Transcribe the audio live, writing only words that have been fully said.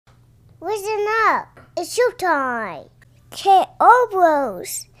Listen up. It's showtime. K.O.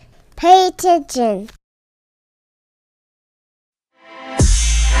 Bros. Pay attention.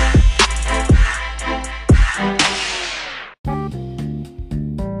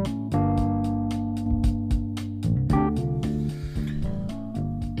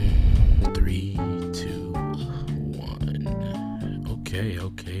 Three, two, one. Okay.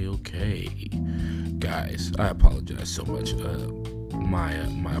 Guys, I apologize so much.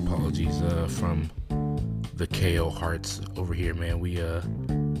 My apologies from the KO Hearts over here, man. We had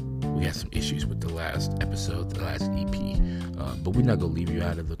some issues with the last episode, the last EP. But we're not gonna leave you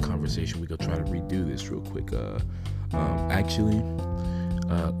out of the conversation. We're gonna try to redo this real quick. Actually,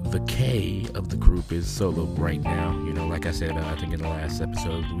 the K of the group is solo right now. You know, like I said, I think in the last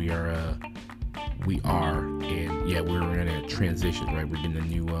episode we're in a transition, right? We're getting a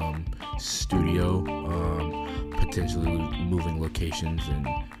new studio, potentially moving locations, and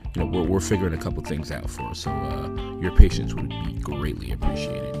you know we're figuring a couple things out for us. So your patience would be greatly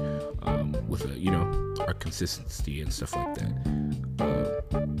appreciated with our consistency and stuff like that.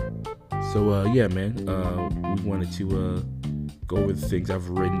 Man, we wanted to go over the things. I've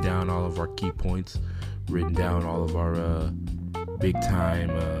written down all of our key points, written down all of our big time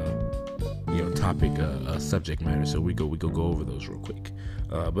topic subject matter. So we go over those real quick.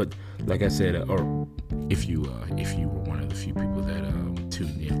 But like I said, or if you were one of the few people that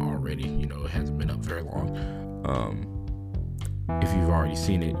tuned in already, you know, it hasn't been up very long. If you've already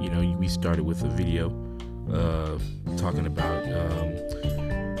seen it, you know, we started with a video talking about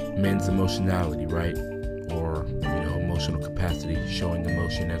men's emotionality, right? Or, you know, emotional capacity, showing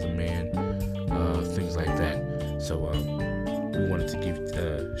emotion as a man, things like that. So we wanted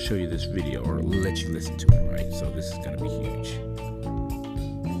to show you this video, or let you listen to it, right? So this is going to be huge.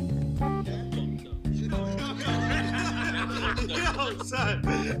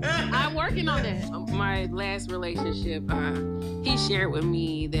 I'm working on that. My last relationship, he shared with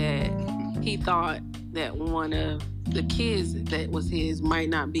me that he thought that one of the kids that was his might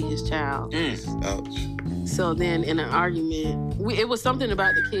not be his child. Ouch. So then in an argument, it was something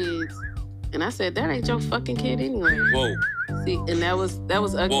about the kids, and I said, that ain't your fucking kid anyway. Whoa. See, and that was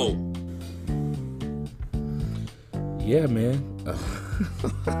ugly. Whoa. Yeah, man.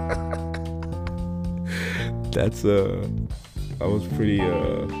 That's I was pretty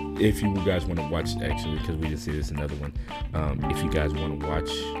if you guys want to watch, actually, because we just see this another one, if you guys want to watch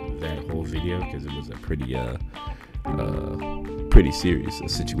that whole video, because it was a pretty serious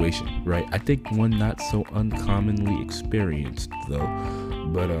situation, right? I think one not so uncommonly experienced though.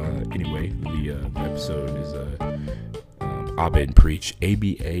 But anyway, the episode is Abba and Preach,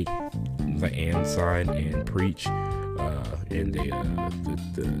 ABA, the and sign, and Preach. And the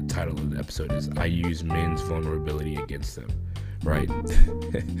title of the episode is I Use Men's Vulnerability Against Them, right?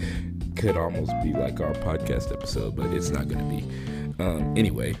 Could almost be like our podcast episode, but it's not going to be.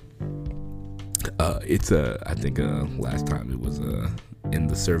 Anyway, it's I think last time it was in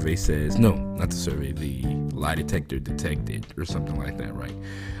the survey says, no, not the survey, the lie detector detected, or something like that, right?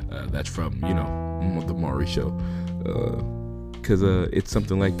 That's from, you know, the Maury show. Because it's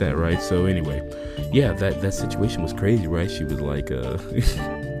something like that, right? So anyway, yeah, that situation was crazy, right? She was like,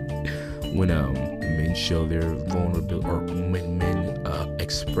 when men show their vulnerability, or when men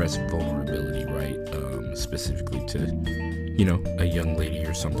express vulnerability, right? Specifically to, you know, a young lady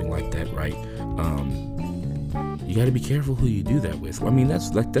or something like that, right? You got to be careful who you do that with. I mean, that's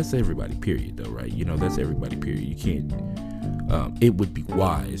everybody, period, though, right? You know, that's everybody, period. You can't. It would be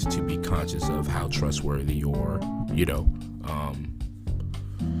wise to be conscious of how trustworthy, or, you know,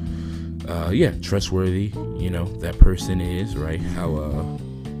 trustworthy, you know, that person is, right? How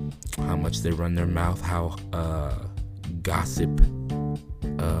much they run their mouth, how gossip,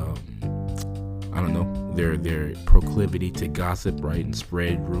 I don't know, their proclivity to gossip, right, and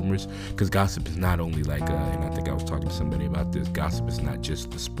spread rumors, because gossip is not only like, and I think I was talking to somebody about this, gossip is not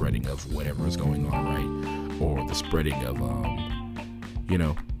just the spreading of whatever is going on, right, or the spreading of,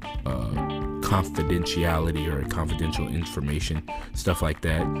 confidentiality or confidential information, stuff like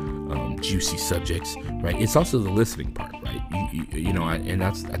that, juicy subjects, right? It's also the listening part, right? You know, I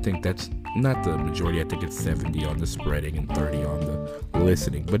think that's not the majority. I think it's 70 on the spreading and 30 on the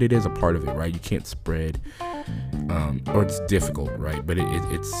listening, but it is a part of it, right? You can't spread, or it's difficult, right? But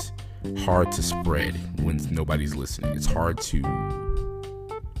it's hard to spread when nobody's listening. It's hard to,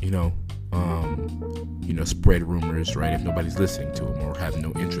 spread rumors, right, if nobody's listening to them or have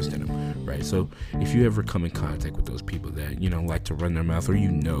no interest in them, right? So if you ever come in contact with those people that, you know, like to run their mouth, or you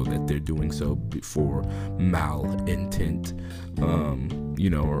know that they're doing so for malintent,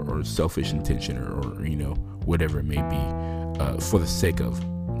 or selfish intention, or whatever it may be, for the sake of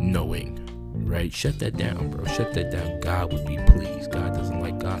knowing, right? Shut that down, bro. Shut that down. God would be pleased. God doesn't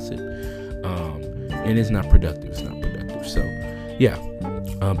like gossip. And it's not productive. It's not productive. So, yeah.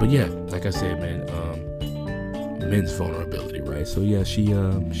 But yeah, like I said, man, men's vulnerability, right? So yeah,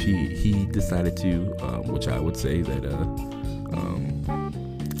 he decided to, which I would say that,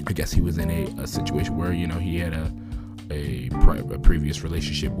 I guess he was in a situation where, you know, he had a previous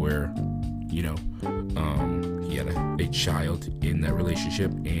relationship where, you know, he had a child in that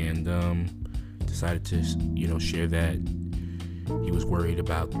relationship, and decided to, you know, share that he was worried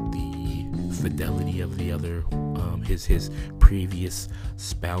about the fidelity of the other, his previous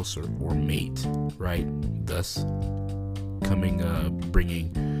spouse or mate, right? Thus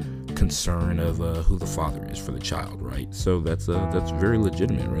bringing concern of who the father is for the child, right? So that's very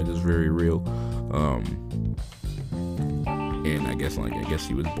legitimate, right? That's very real. And I guess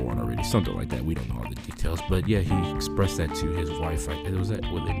he was born already, something like that. We don't know all the details, but yeah, he expressed that to his wife. Were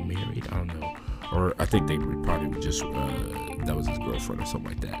they married? I don't know, or I think they probably were just that was his girlfriend or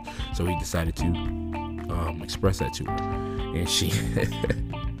something like that. So he decided to express that to her, and she,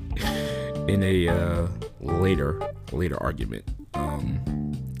 in a later argument,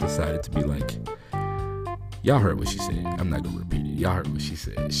 decided to be like, y'all heard what she said. I'm not gonna repeat it. Y'all heard what she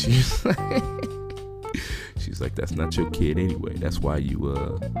said. She's like, that's not your kid anyway. That's why you,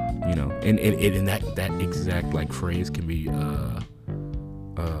 you know, and that exact like phrase can be,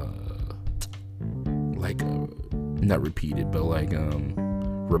 not repeated, but like,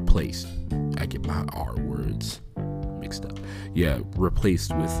 replaced. I get my R words mixed up. Yeah,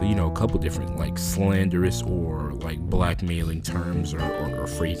 replaced with, you know, a couple different like slanderous or like blackmailing terms or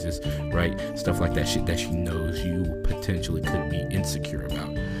phrases, right? Stuff like that, shit that she knows you potentially could be insecure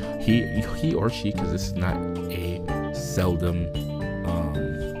about. He or she, because this is not a seldom,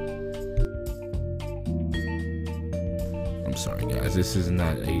 I'm sorry guys, this is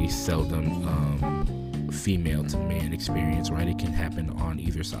not a seldom female to man experience, right? It can happen on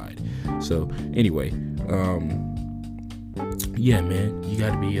either side. So anyway, yeah, man, you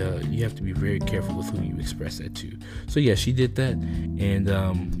have to be very careful with who you express that to. So yeah, she did that, and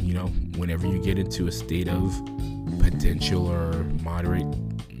you know, whenever you get into a state of potential or moderate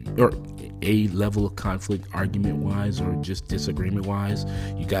or a level of conflict, argument wise or just disagreement wise,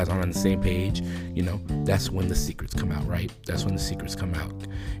 you guys aren't on the same page, you know, that's when the secrets come out, right? That's when the secrets come out,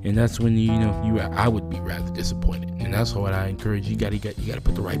 and that's when I would be rather disappointed. And that's what I encourage you. You gotta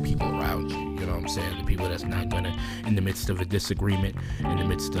put the right people around you. You know what I'm saying? The people that's not gonna, in the midst of a disagreement, in the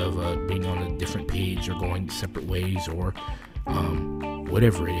midst of being on a different page or going separate ways or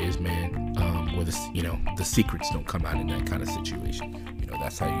whatever it is, man, where the secrets don't come out in that kind of situation. You know,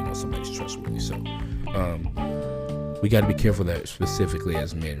 that's how you know somebody's trustworthy. So we got to be careful that, specifically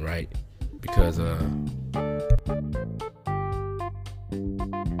as men, right? Because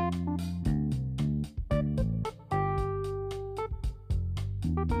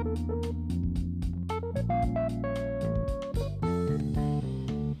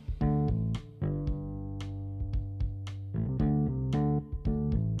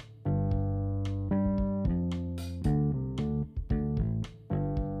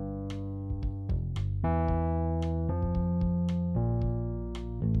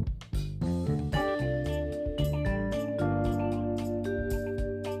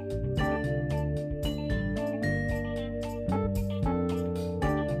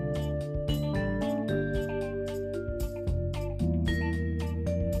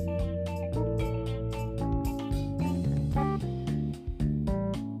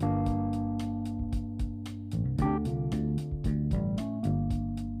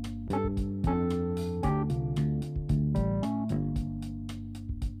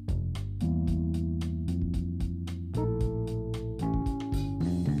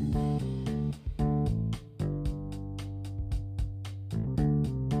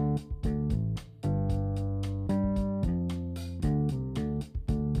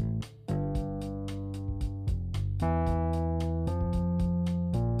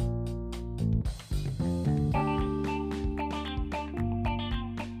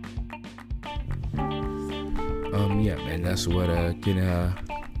yeah, man, that's what can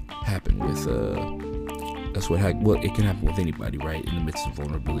happen with it can happen with anybody, right? In the midst of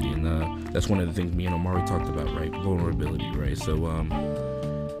vulnerability, and that's one of the things me and Omari talked about, right? Vulnerability, right? So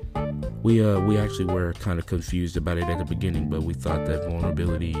we actually were kind of confused about it at the beginning, but we thought that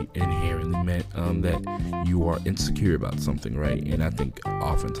vulnerability inherently meant that you are insecure about something, right? And I think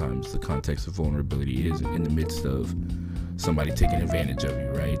oftentimes the context of vulnerability is in the midst of somebody taking advantage of you,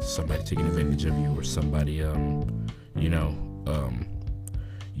 right? Somebody taking advantage of you, or somebody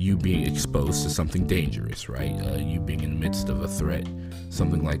you being exposed to something dangerous, right? You being in the midst of a threat,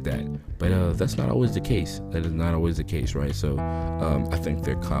 something like that. But that's not always the case. That is not always the case, right? So I think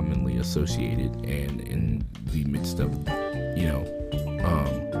they're commonly associated, and in the midst of,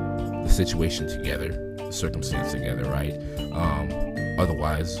 the situation together, the circumstance together, right?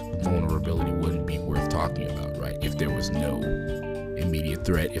 Otherwise, vulnerability wouldn't be worth talking about, right? If there was no immediate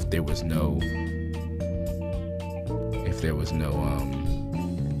threat, if there was no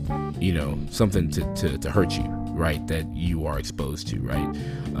something to hurt you, right, that you are exposed to, right?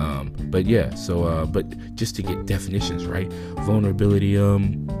 But just to get definitions, right? Vulnerability,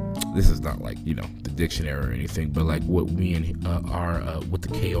 this is not like, the dictionary or anything, but like what me and what the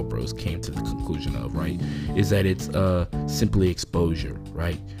KO Bros came to the conclusion of, right, is that it's simply exposure,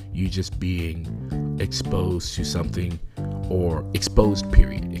 right? You just being exposed to something, or exposed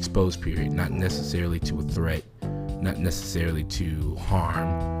period, not necessarily to a threat, not necessarily to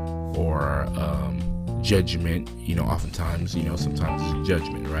harm or judgment. Oftentimes, sometimes it's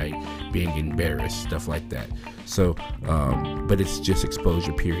judgment, right? Being embarrassed, stuff like that. So, but it's just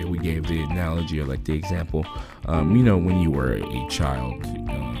exposure period. We gave the analogy, or like the example, when you were a child,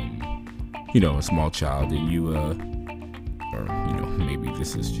 a small child, and you, maybe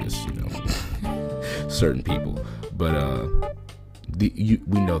this is just, certain people, but we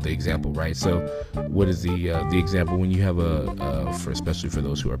know the example, right? So what is the example when you have especially for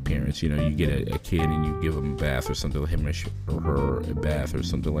those who are parents, you get a kid and you give them a bath or something, him or her a bath or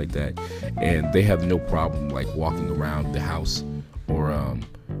something like that, and they have no problem like walking around the house or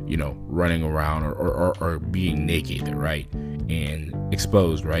running around or being naked, right, and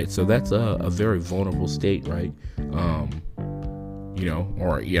exposed, right? So that's a very vulnerable state, right?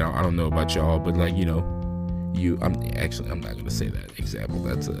 I don't know about y'all, but like, I'm not gonna say that example.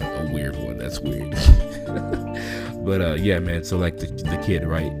 That's a weird one. That's weird. But yeah, man. So like the kid,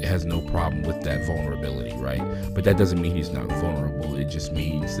 right, has no problem with that vulnerability, right? But that doesn't mean he's not vulnerable. It just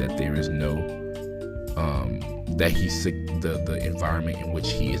means that there is no that the environment in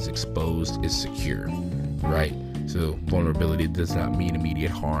which he is exposed is secure, right? So vulnerability does not mean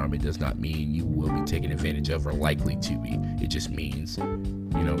immediate harm. It does not mean you will be taken advantage of or likely to be. It just means,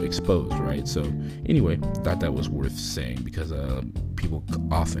 exposed, right? So anyway, thought that was worth saying because people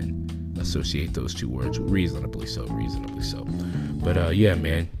often associate those two words, reasonably so. But yeah,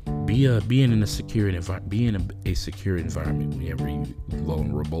 man, being in a secure environment whenever you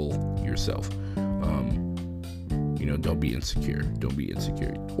vulnerable yourself. Don't be insecure,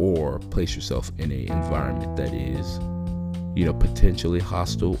 or place yourself in an environment that is, potentially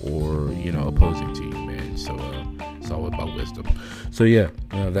hostile or, opposing to you, man. So it's all about wisdom. So yeah,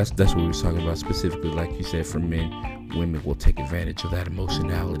 that's what we were talking about specifically. Like you said, for men, women will take advantage of that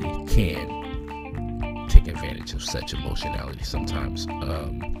emotionality, can take advantage of such emotionality sometimes,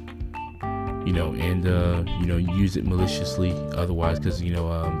 use it maliciously otherwise, because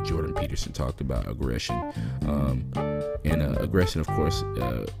Jordan Peterson talked about aggression, and aggression, of course,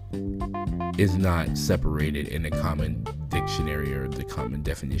 is not separated in the common dictionary or the common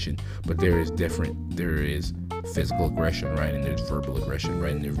definition, but there is physical aggression, right, and there's verbal aggression,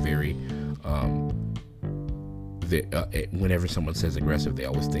 right, and they're very whenever someone says aggressive, they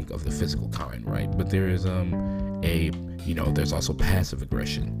always think of the physical kind, right? But there is there's also passive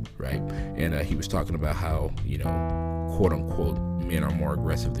aggression, right? And he was talking about how, quote unquote, men are more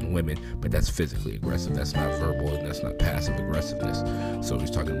aggressive than women, but that's physically aggressive. That's not verbal, and that's not passive aggressiveness. So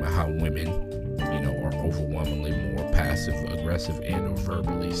he's talking about how women, are overwhelmingly more passive aggressive and or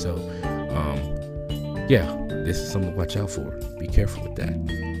verbally. So, yeah, this is something to watch out for. Be careful with that.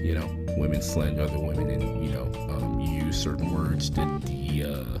 Women slander other women and, use certain words to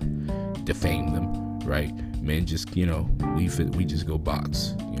defame them, right? Men just, we just go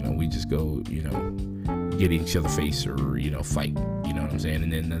box, we just go, get each other face or, fight, you know what I'm saying?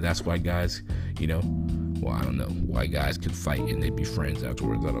 And then that's why guys, I don't know why guys can fight and they'd be friends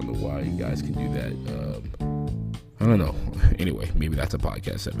afterwards. I don't know why guys can do that. I don't know. Anyway, maybe that's a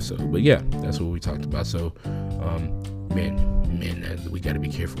podcast episode, but yeah, that's what we talked about. So, men, we got to be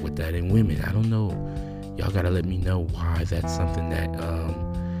careful with that. And women, I don't know, y'all got to let me know why that's something that,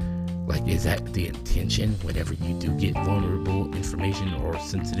 is that the intention whenever you do get vulnerable information or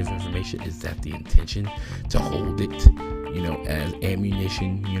sensitive information? Is that the intention to hold it, as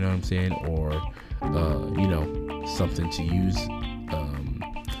ammunition, you know what I'm saying? Or, something to use,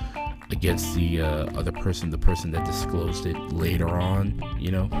 against the other person, the person that disclosed it later on,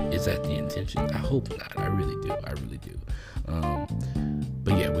 is that the intention? I hope not. I really do.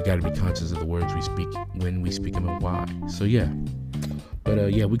 But yeah, we got to be conscious of the words we speak when we speak them and why. So yeah,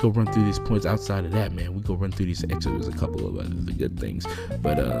 But yeah, we go run through these points outside of that, man. We go run through these extras. There's a couple of the good things.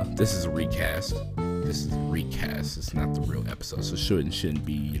 But this is a recast. It's not the real episode. So shouldn't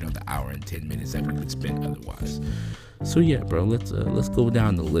be, the hour and 10 minutes that we would spend otherwise. So yeah, bro, let's go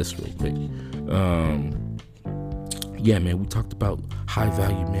down the list real quick. Yeah, man, we talked about high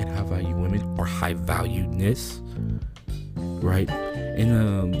value men, high value women, or high valuedness, right?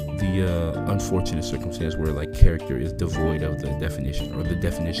 And the unfortunate circumstance where like character is devoid of the definition, or the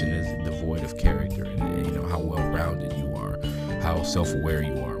definition is devoid of character, and how well-rounded you are, how self-aware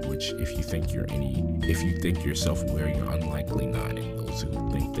you are. Which, if you think you're self-aware, you're unlikely not, and those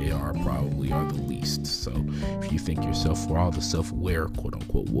who think they are probably are the least. So, if you think for all the self-aware,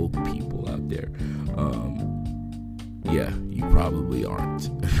 quote-unquote, woke people out there, yeah, you probably aren't.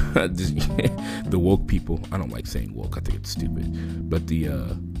 The woke people, I don't like saying woke, I think it's stupid, but the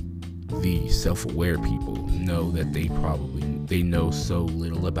self-aware people know that they know so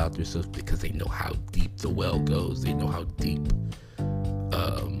little about themselves because they know how deep the well goes. They know how deep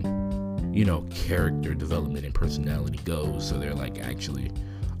character development and personality goes. So they're like, actually,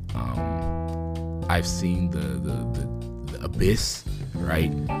 I've seen the abyss,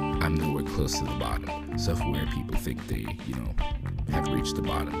 right? I'm nowhere close to the bottom. Self-aware people think they, have reached the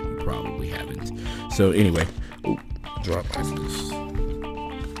bottom. You probably haven't. So anyway, drop my this.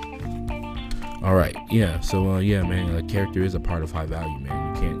 All right, yeah. So yeah, man, character is a part of high value,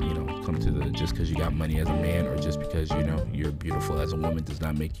 man. You can't, come to just because you got money as a man, or just because you're beautiful as a woman, does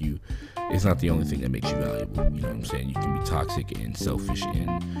not make you. It's not the only thing that makes you valuable. You know what I'm saying? You can be toxic and selfish and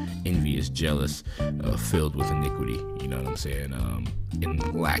envious, jealous, filled with iniquity. You know what I'm saying?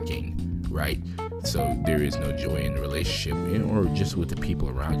 And lacking, right? So there is no joy in the relationship, or just with the people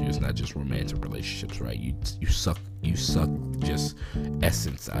around you. It's not just romantic relationships, right? You suck just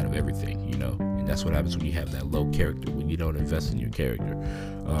essence out of everything, and that's what happens when you have that low character, when you don't invest in your character.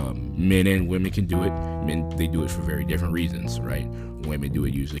 Men and women can do it. Men, they do it for very different reasons, right? Women do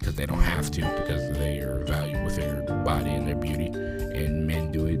it usually because they don't have to, because they are valued with their body and their beauty, and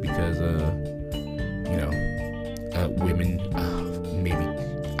men do it because women, maybe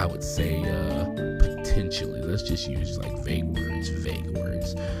I would say potentially, let's just use like vague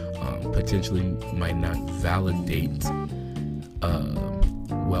words, potentially might not validate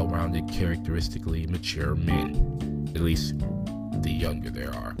well-rounded, characteristically mature men, at least the younger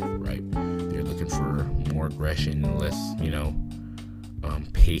there are, right? They're looking for more aggression and less,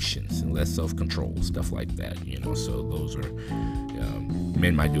 patience and less self-control, stuff like that, so those are,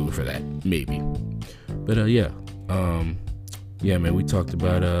 men might do it for that, maybe. But yeah, man, we talked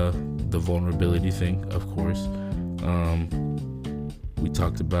about the vulnerability thing, of course. We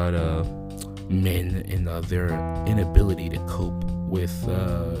talked about men and their inability to cope with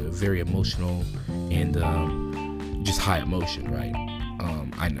very emotional and just high emotion, right?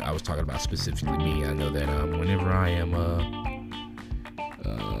 I was talking about specifically me. I know that whenever I am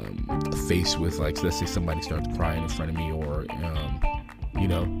faced with, like, let's say somebody starts crying in front of me, or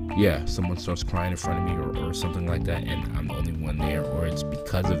someone starts crying in front of me, or something like that, and I'm the only one there, or it's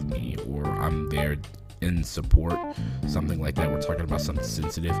because of me, or I'm there in support, something like that. We're talking about something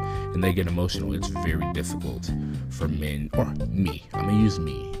sensitive, and they get emotional. It's very difficult for men, or me. I'm gonna use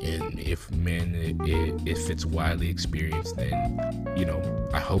me. And if men, if it's widely experienced, then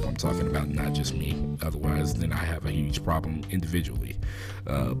I hope I'm talking about not just me. Otherwise, then I have a huge problem individually.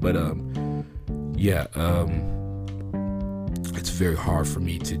 It's very hard for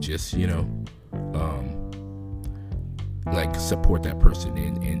me to just like support that person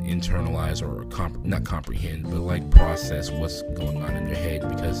and internalize, or not comprehend, but like process what's going on in their head,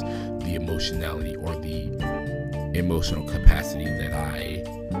 because the emotionality or the emotional capacity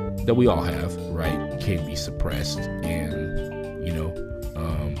that we all have, right, can be suppressed and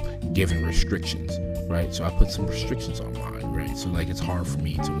given restrictions, right? So I put some restrictions on mine, right? So like, it's hard for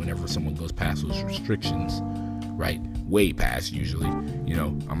me to, whenever someone goes past those restrictions, right, way past usually,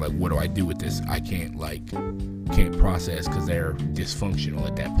 I'm like, what do I do with this? I can't process, because they're dysfunctional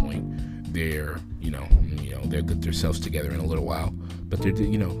at that point. They're they'll get themselves together in a little while, but they're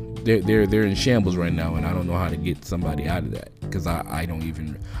in shambles right now, and I don't know how to get somebody out of that, because I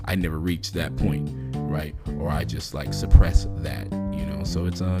never reached that point, right? Or I just like suppress that, so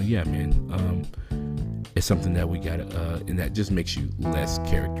it's it's something that we gotta and that just makes you less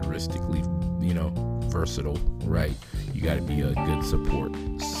characteristically versatile, right? You got to be a good support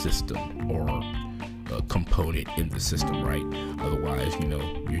system, or a component in the system, right? Otherwise,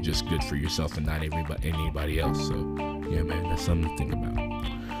 you're just good for yourself and not anybody else. So yeah, man, that's something to think about.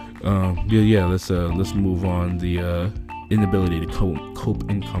 Let's move on. The inability to cope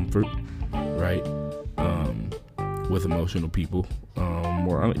in comfort, right? with emotional people,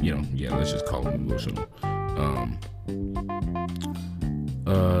 or let's just call them emotional.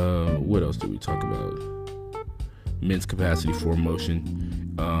 What else do we talk about? Men's capacity for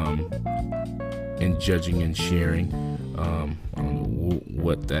emotion, and judging and sharing. I don't know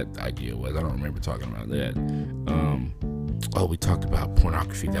what that idea was. I don't remember talking about that. We talked about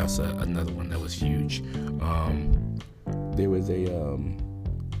pornography. That was another one that was huge. There was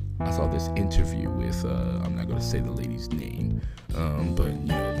I saw this interview with, I'm not going to say the lady's name, but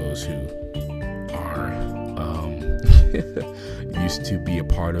those who are used to be a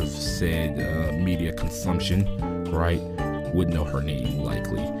part of said media consumption, right, would know her name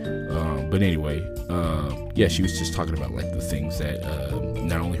likely. But anyway, she was just talking about like the things that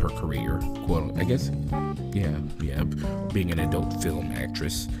not only her career, quote, I guess, being an adult film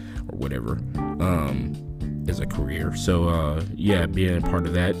actress or whatever, is a career. So being a part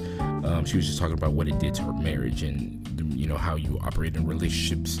of that, she was just talking about what it did to her marriage and how you operate in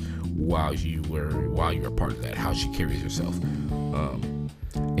relationships while you're part of that, how she carries herself.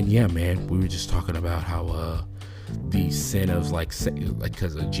 And man, we were just talking about how the sin of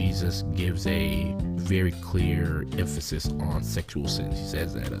because Jesus gives a very clear emphasis on sexual sins. He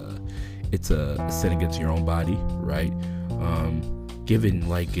says that it's a sin against your own body, right? Given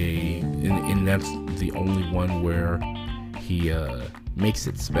and that's the only one where he makes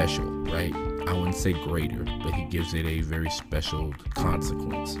it special, right? I wouldn't say greater, but he gives it a very special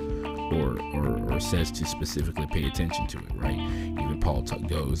consequence, or says to specifically pay attention to it, right? Even Paul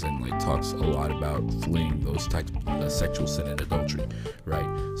goes and talks a lot about fleeing those types of sexual sin and adultery, right?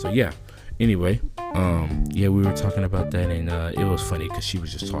 So anyway, we were talking about that, and it was funny because she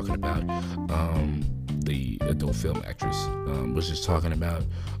was just talking about the adult film actress, was just talking about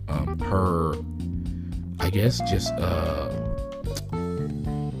her, I guess, just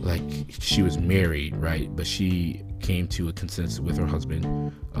she was married, right? But she came to a consensus with her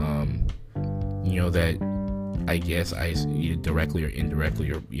husband, that I guess directly or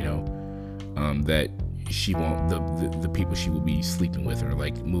indirectly, or that she won't, the people she will be sleeping with or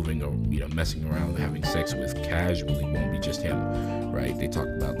moving or messing around, having sex with casually won't be just him, right? They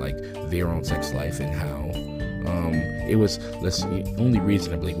talked about their own sex life and how it was only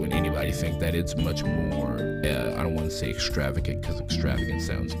reasonably when anybody think that it's much more, I don't want to say extravagant because extravagant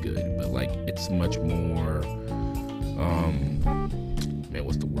sounds good, but it's much more,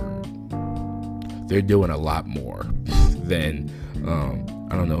 what's the word? They're doing a lot more than,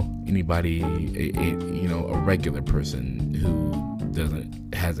 I don't know, anybody, a regular person who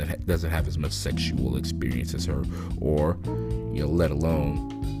doesn't have as much sexual experience as her, or let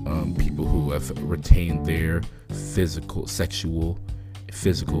alone people who have retained their physical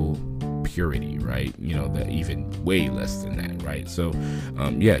purity, right? That even way less than that, right? So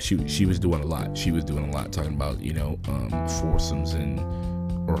she was doing a lot. She was doing a lot, talking about foursomes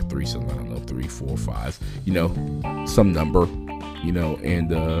or threesomes, I don't know, 3, 4, 5, some number, and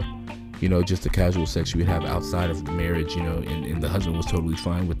just the casual sex you would have outside of marriage, and the husband was totally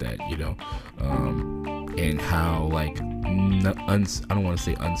fine with that, and how I don't want to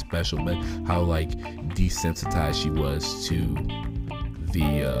say unspecial, but how desensitized she was to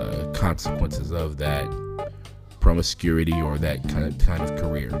the consequences of that promiscuity or that kind of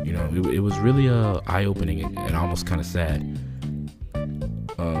career. It was really eye-opening and almost kind of sad.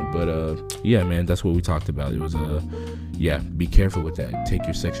 Man, that's what we talked about. It was be careful with that. Take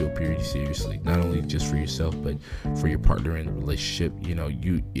your sexual purity seriously, not only just for yourself, but for your partner in the relationship.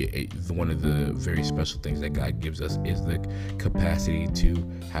 One of the very special things that God gives us is the capacity to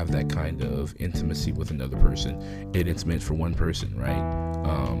have that kind of intimacy with another person, and it's meant for one person, right?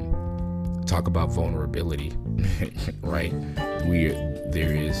 Talk about vulnerability, right?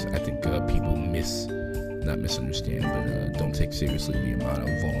 There is, I think, people not misunderstand, but don't take seriously the amount of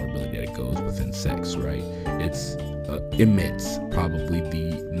vulnerability that goes within sex, right? It's immense, probably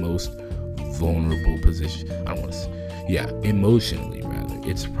the most vulnerable position. I don't want to say, emotionally rather,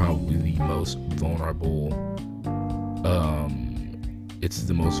 it's probably the most vulnerable. It's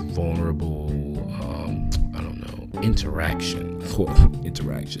the most vulnerable. I don't know, interaction.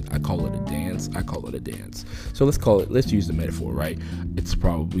 I call it a dance. So let's use the metaphor, right? It's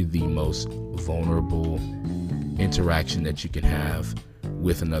probably the most vulnerable interaction that you can have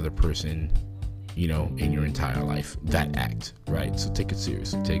with another person, in your entire life, that act, right? So take it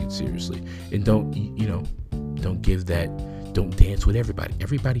seriously, and don't dance with everybody.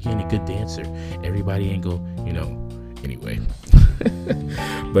 Everybody ain't a good dancer. Everybody ain't anyway.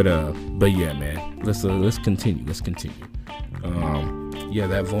 but man, let's continue.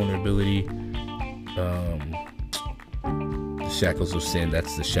 That vulnerability, the shackles of sin,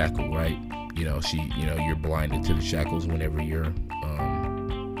 that's the shackle, right? you're blinded to the shackles whenever you're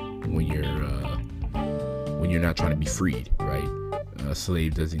when you're not trying to be freed, right? A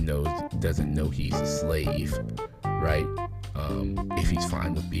slave doesn't know he's a slave, right? If he's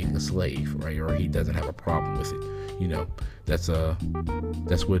fine with being a slave, right, or he doesn't have a problem with it, that's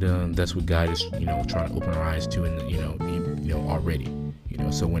what God is, trying to open our eyes to, and already,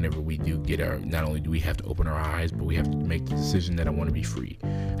 so whenever we do not only do we have to open our eyes, but we have to make the decision that I want to be free.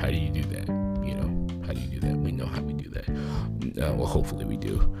 How do you do that? How do you do that? We know how we do that. Well, hopefully we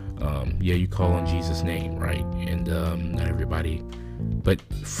do. You call on Jesus' name, right? And not everybody, but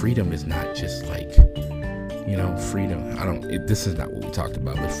freedom is not just like, freedom. This is not what we talked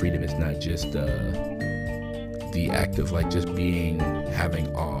about, but freedom is not just the act of like just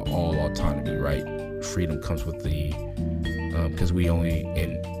having all autonomy, right? Freedom comes with the, because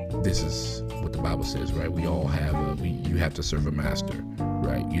and this is what the Bible says, right? We all have you have to serve a master,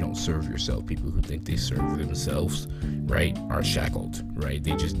 right? You don't serve yourself. People who think they serve themselves, right, are shackled, right?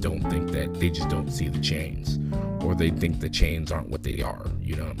 They just don't see the chains, or they think the chains aren't what they are.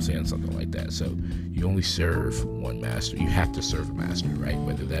 You know what I'm saying? Something like that. So you only serve one master. You have to serve a master, right?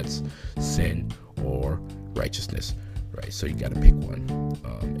 Whether that's sin or righteousness, right? So you got to pick one.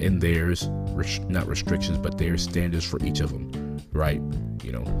 And there's not restrictions, but there's standards for each of them, right?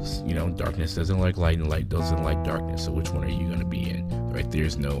 Darkness doesn't like light, and light doesn't like darkness. So which one are you going to be in, right?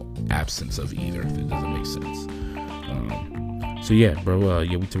 There's no absence of either. If it doesn't make sense. So yeah, bro.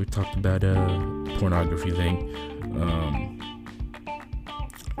 We talked about pornography thing.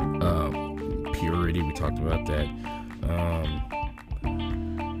 Purity. We talked about that.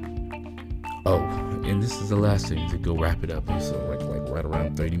 And this is the last thing to go wrap it up. So like right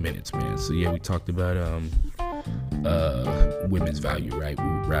around 30 minutes, man. So yeah, we talked about women's value, right? We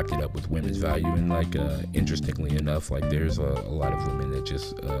wrapped it up with women's value, and like interestingly enough, like there's a lot of women that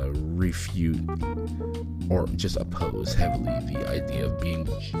just refute or just oppose heavily the idea of being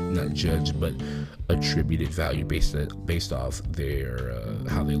not judged but attributed value based off their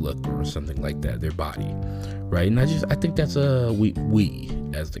how they look or something like that, their body, right? And I think that's we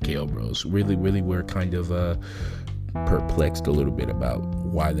as the KO Bros really we're kind of perplexed a little bit about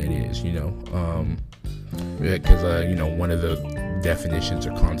why that is, because one of the definitions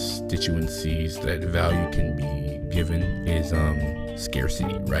or constituencies that value can be given is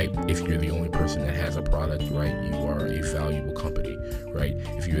scarcity, right? If you're the only person that has a product, right, you are a valuable company, right?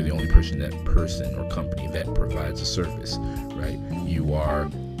 If you're the only person or company that provides a service, right, you are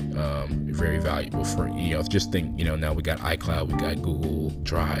very valuable. For just think, now we got iCloud, we got Google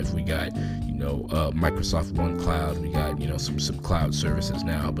Drive, we got Microsoft OneCloud, we got some cloud services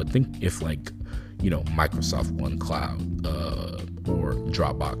now. But think if like Microsoft OneCloud or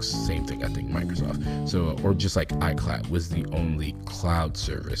Dropbox, same thing, I think Microsoft. So, or just like iCloud was the only cloud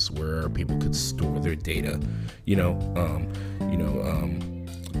service where people could store their data,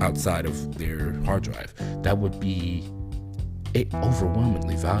 outside of their hard drive. That would be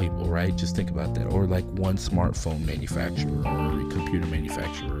overwhelmingly valuable, right? Just think about that. Or like one smartphone manufacturer or a computer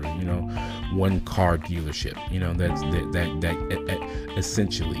manufacturer, one car dealership, that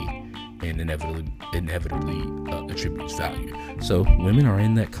essentially and inevitably attributes value. So women are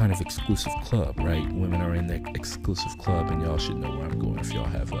in that kind of exclusive club, right? Women are in that exclusive club, and y'all should know where I'm going if y'all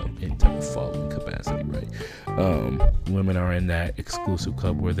have any type of following capacity, right? Women are in that exclusive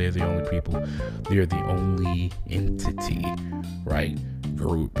club where they're the only entity, right?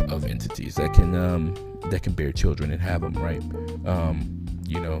 Group of entities that can bear children and have them, right?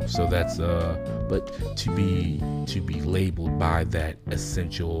 So that's but to be labeled by that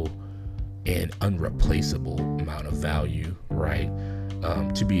essential and unreplaceable amount of value, right?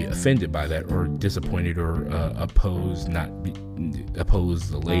 To be offended by that or disappointed or oppose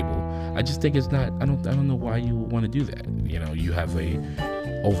the label, I just think it's not. I don't know why you would want to do that. You have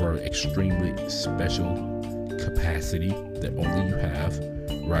over extremely special capacity that only you have,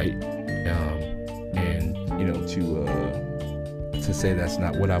 right? And to say that's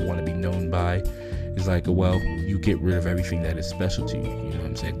not what I want to be known by is like, well, you get rid of everything that is special to you. You know what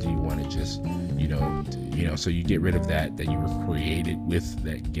I'm saying? Do you want to just, so you get rid of that you were created with,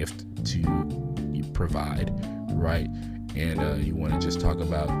 that gift to provide, right? And you want to just talk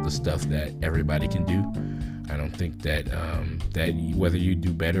about the stuff that everybody can do. I don't think that whether you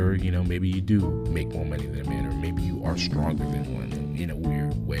do better, maybe you do make more money than a man, or maybe you are stronger than one in a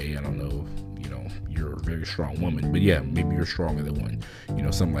weird way. I don't know. You're a very strong woman, but yeah, maybe you're stronger than one,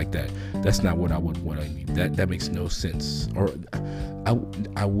 something like that. That's not what I would want to. That makes no sense. Or I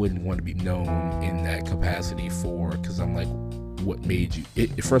wouldn't want to be known in that capacity because I'm like, what made you?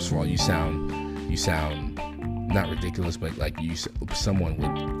 First of all, you sound not ridiculous, but like someone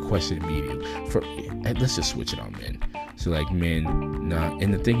would question immediately. Let's just switch it on men. So like men, nah,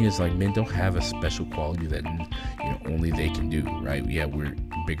 and the thing is like men don't have a special quality that only they can do, right? Yeah, we're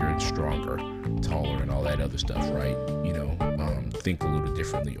bigger and stronger, taller, and all that other stuff, right? Think a little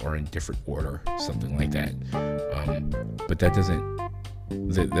differently or in different order, something like that. But that doesn't.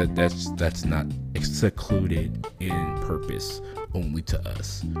 That's not secluded in purpose only to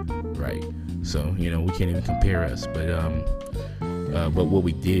us, right? So we can't even compare us, but what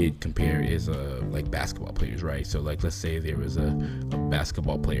we did compare is like basketball players, right? So like let's say there was a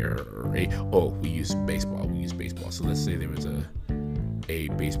basketball player we use baseball. So let's say there was a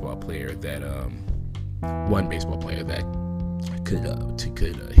baseball player that one baseball player that could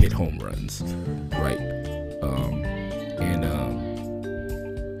hit home runs, right?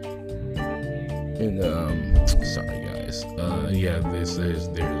 Sorry guys. There's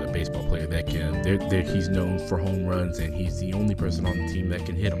a baseball player that can. He's known for home runs, and he's the only person on the team that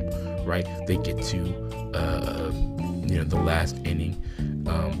can hit them. Right? They get to the last inning,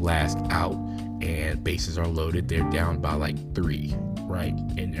 last out, and bases are loaded. They're down by like 3. Right,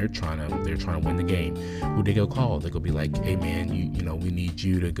 and they're trying to win the game. Who they go call? They go be like, hey man, we need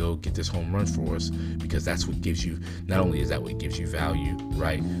you to go get this home run for us, because that's what gives you. Not only is that what gives you value,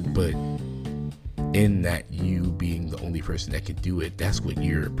 right, but in that you being the only person that can do it, that's what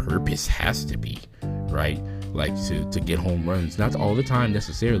your purpose has to be, right? Like to get home runs, not all the time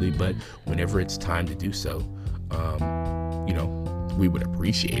necessarily, but whenever it's time to do so, we would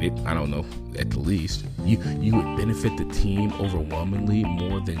appreciate it. I don't know, at the least you would benefit the team overwhelmingly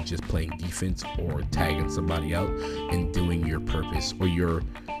more than just playing defense or tagging somebody out and doing your purpose or your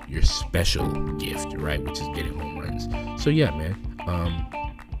special gift, right, which is getting home runs. So yeah, man,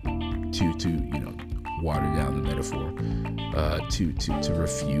 to water down the metaphor, to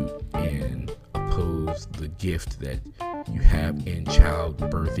refute and oppose the gift that you have in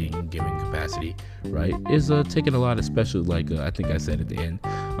childbirthing giving capacity, right, is taking a lot of special, like I think I said at the end,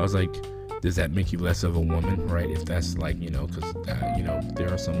 I was like, does that make you less of a woman, right? If that's like, because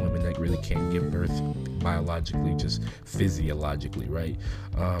there are some women that really can't give birth biologically, just physiologically, right?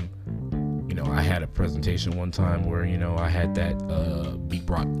 I had a presentation one time where I had that be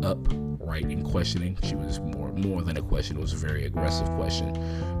brought up, right, in questioning. She was more than a question, it was a very aggressive question.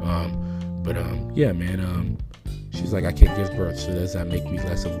 Yeah, man, she's like, I can't give birth, so does that make me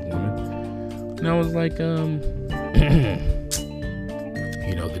less of a woman? And I was like,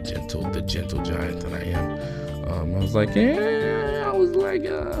 the gentle giant that I am. I was like, I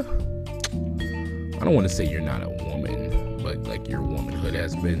don't want to say you're not a woman, but like your womanhood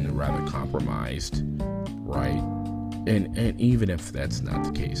has been rather compromised, right? And even if that's not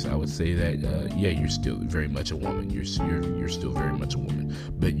the case, I would say that you're still very much a woman. You're still very much a woman,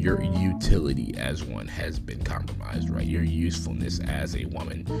 but your utility as one has been compromised, right? Your usefulness as a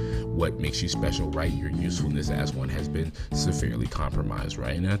woman, what makes you special, right? Your usefulness as one has been severely compromised,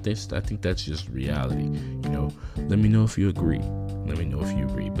 right? And I think that's just reality. Let me know if you agree.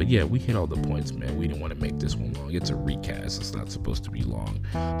 But yeah, we hit all the points, man. We didn't want to make this one long. It's a recast. It's not supposed to be long,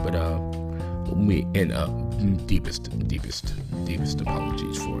 but deepest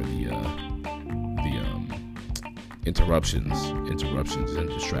apologies for the interruptions and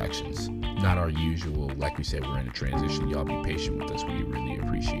distractions. Not our usual, like we said, we're in a transition. Y'all be patient with us. We really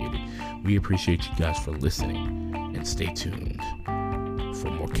appreciate it. We appreciate you guys for listening, and stay tuned for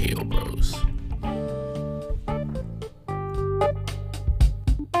more KO Bros.